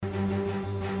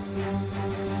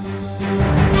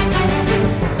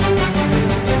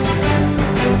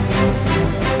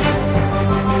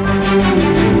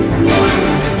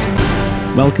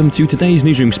Welcome to today's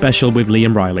Newsroom Special with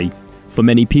Liam Riley. For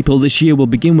many people, this year will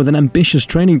begin with an ambitious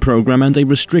training programme and a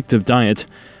restrictive diet.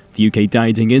 The UK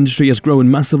dieting industry has grown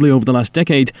massively over the last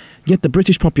decade, yet the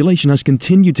British population has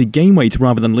continued to gain weight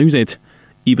rather than lose it.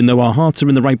 Even though our hearts are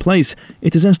in the right place,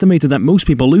 it is estimated that most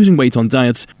people losing weight on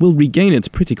diets will regain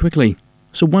it pretty quickly.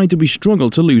 So why do we struggle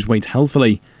to lose weight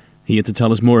healthily? Here to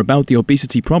tell us more about the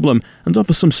obesity problem and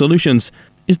offer some solutions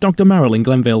is Dr Marilyn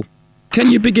Glenville.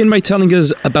 Can you begin by telling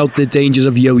us about the dangers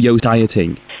of yo-yo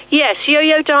dieting? Yes,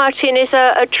 yo-yo dieting is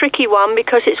a tricky one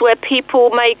because it's where people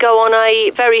may go on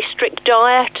a very strict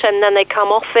diet and then they come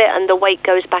off it and the weight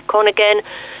goes back on again,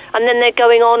 and then they're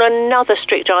going on another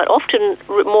strict diet, often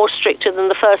more stricter than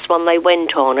the first one they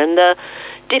went on. And the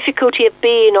difficulty of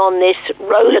being on this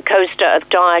roller coaster of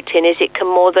dieting is it can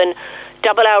more than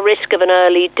double our risk of an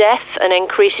early death and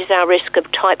increases our risk of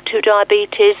type 2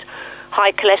 diabetes,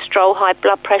 high cholesterol, high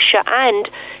blood pressure, and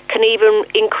can even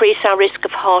increase our risk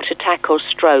of heart attack or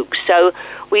stroke. So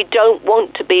we don't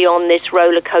want to be on this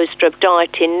roller coaster of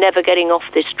dieting, never getting off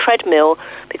this treadmill,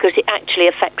 because it actually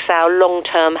affects our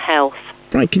long-term health.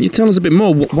 Right, can you tell us a bit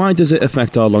more? Why does it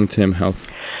affect our long-term health?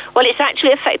 Well, it's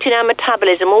actually affecting our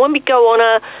metabolism. Well, when we go on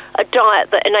a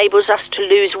diet that enables us to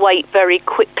lose weight very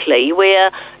quickly, we're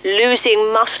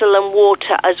losing muscle and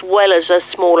water as well as a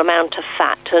small amount of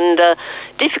fat. And the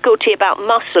difficulty about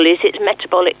muscle is it's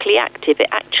metabolically active. It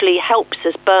actually helps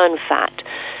us burn fat.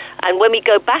 And when we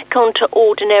go back onto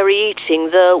ordinary eating,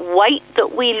 the weight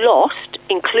that we lost,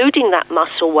 including that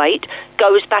muscle weight,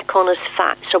 goes back on as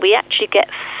fat. So we actually get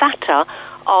fatter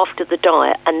after the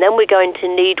diet, and then we're going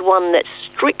to need one that's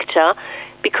stricter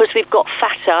because we've got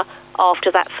fatter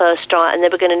after that first diet, and then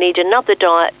we're going to need another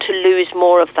diet to lose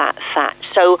more of that fat.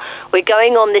 So we're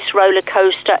going on this roller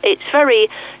coaster. It's very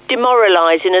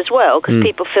demoralizing as well because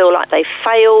people feel like they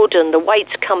failed and the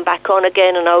weights come back on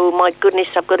again and oh my goodness,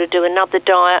 I've got to do another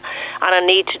diet and I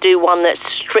need to do one that's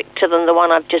stricter than the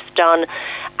one I've just done.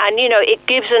 And, you know, it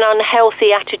gives an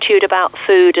unhealthy attitude about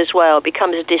food as well. It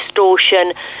becomes a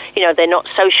distortion. You know, they're not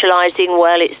socializing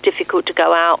well. It's difficult to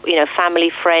go out, you know, family,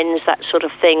 friends, that sort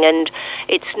of thing. And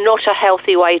it's not a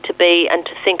healthy way to be and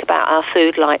to think about our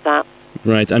food like that.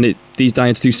 Right, and these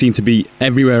diets do seem to be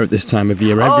everywhere at this time of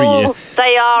year, every year.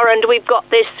 They are, and we've got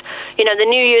this, you know, the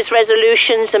New Year's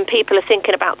resolutions, and people are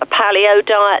thinking about the paleo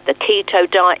diet, the keto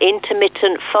diet,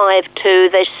 intermittent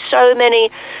 5-2. There's so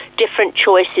many different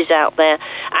choices out there,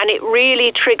 and it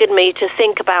really triggered me to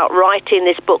think about writing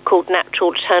this book called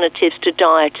Natural Alternatives to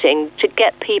Dieting, to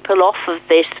get people off of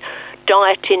this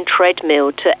dieting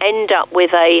treadmill, to end up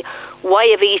with a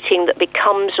way of eating that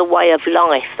becomes a way of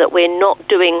life, that we're not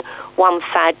doing one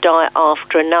fad diet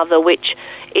after another, which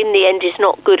in the end is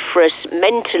not good for us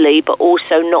mentally, but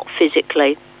also not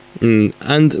physically.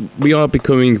 And we are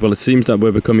becoming, well, it seems that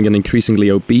we're becoming an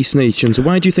increasingly obese nation. So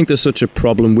why do you think there's such a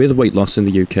problem with weight loss in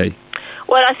the UK?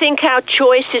 Well, I think our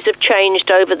choices have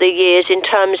changed over the years in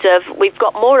terms of we've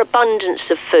got more abundance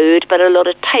of food, but a lot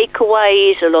of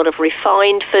takeaways, a lot of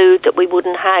refined food that we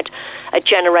wouldn't had a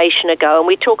generation ago. And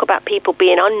we talk about people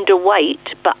being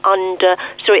underweight, but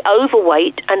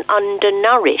overweight and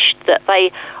undernourished, that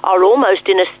they are almost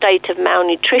in a state of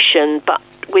malnutrition, but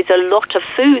with a lot of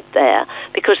food there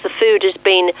because the food has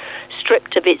been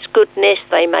stripped of its goodness.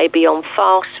 They may be on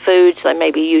fast foods, they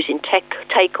may be using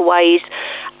takeaways,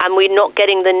 and we're not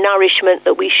getting the nourishment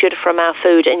that we should from our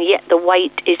food, and yet the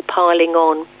weight is piling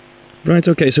on. Right,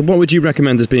 okay, so what would you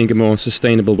recommend as being a more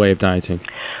sustainable way of dieting?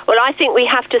 Well, I think we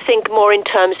have to think more in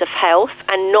terms of health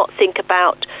and not think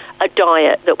about a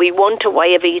diet, that we want a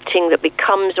way of eating that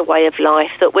becomes a way of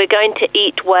life, that we're going to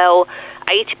eat well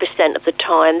 80% of the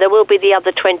time. There will be the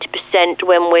other 20%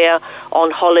 when we're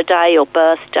on holiday or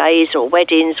birthdays or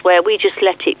weddings where we just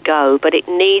let it go, but it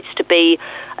needs to be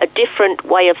a different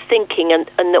way of thinking and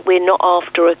that we're not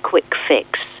after a quick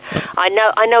fix. I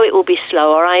know it will be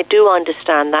slower, I do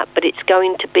understand that, but it's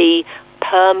going to be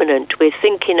permanent. We're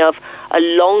thinking of a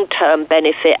long-term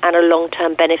benefit and a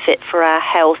long-term benefit for our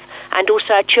health and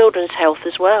also our children's health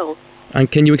as well. And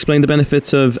can you explain the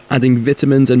benefits of adding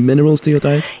vitamins and minerals to your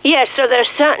diet? Yes, so there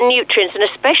are certain nutrients, and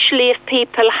especially if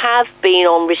people have been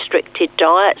on restricted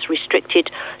diets,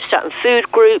 restricted certain food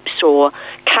groups or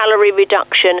calorie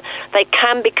reduction, they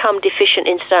can become deficient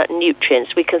in certain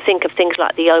nutrients. We can think of things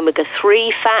like the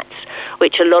omega-3 fats,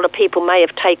 which a lot of people may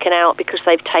have taken out because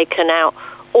they've taken out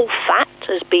all fat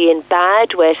as being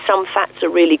bad, where some fats are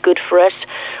really good for us.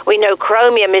 We know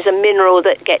chromium is a mineral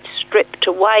that gets stripped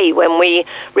away when we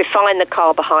refine the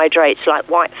carbohydrates like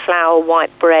white flour,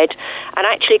 white bread. And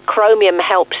actually chromium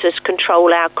helps us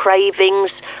control our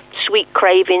cravings, sweet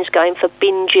cravings, going for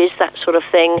binges, that sort of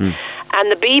thing. And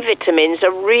the B vitamins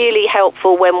are really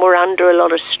helpful when we're under a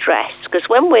lot of stress, because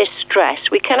when we're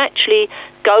stressed, we can actually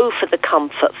go for the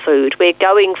comfort food. We're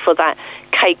going for that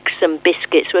cakes and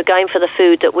biscuits. We're going for the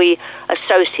food that we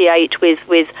associate with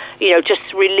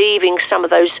just relieving some of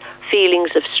those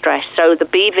feelings of stress. So the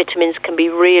B vitamins can be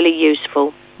really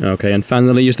useful. Okay, and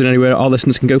finally, is there anywhere our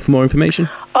listeners can go for more information?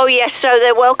 Oh, yes, so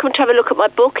they're welcome to have a look at my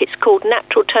book. It's called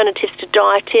Natural Alternatives to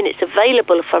Dieting. It's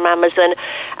available from Amazon.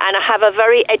 And I have a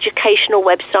very educational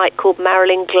website called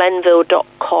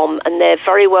MarilynGlenville.com, and they're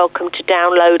very welcome to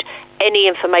download any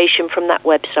information from that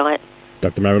website.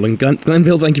 Dr Marilyn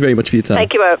Glenville, thank you very much for your time.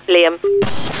 Thank you, Liam.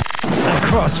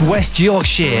 Across West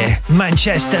Yorkshire,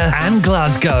 Manchester and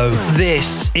Glasgow,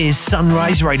 this is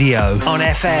Sunrise Radio on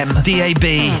FM,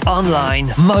 DAB,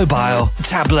 online, mobile,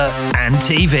 tablet and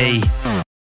TV.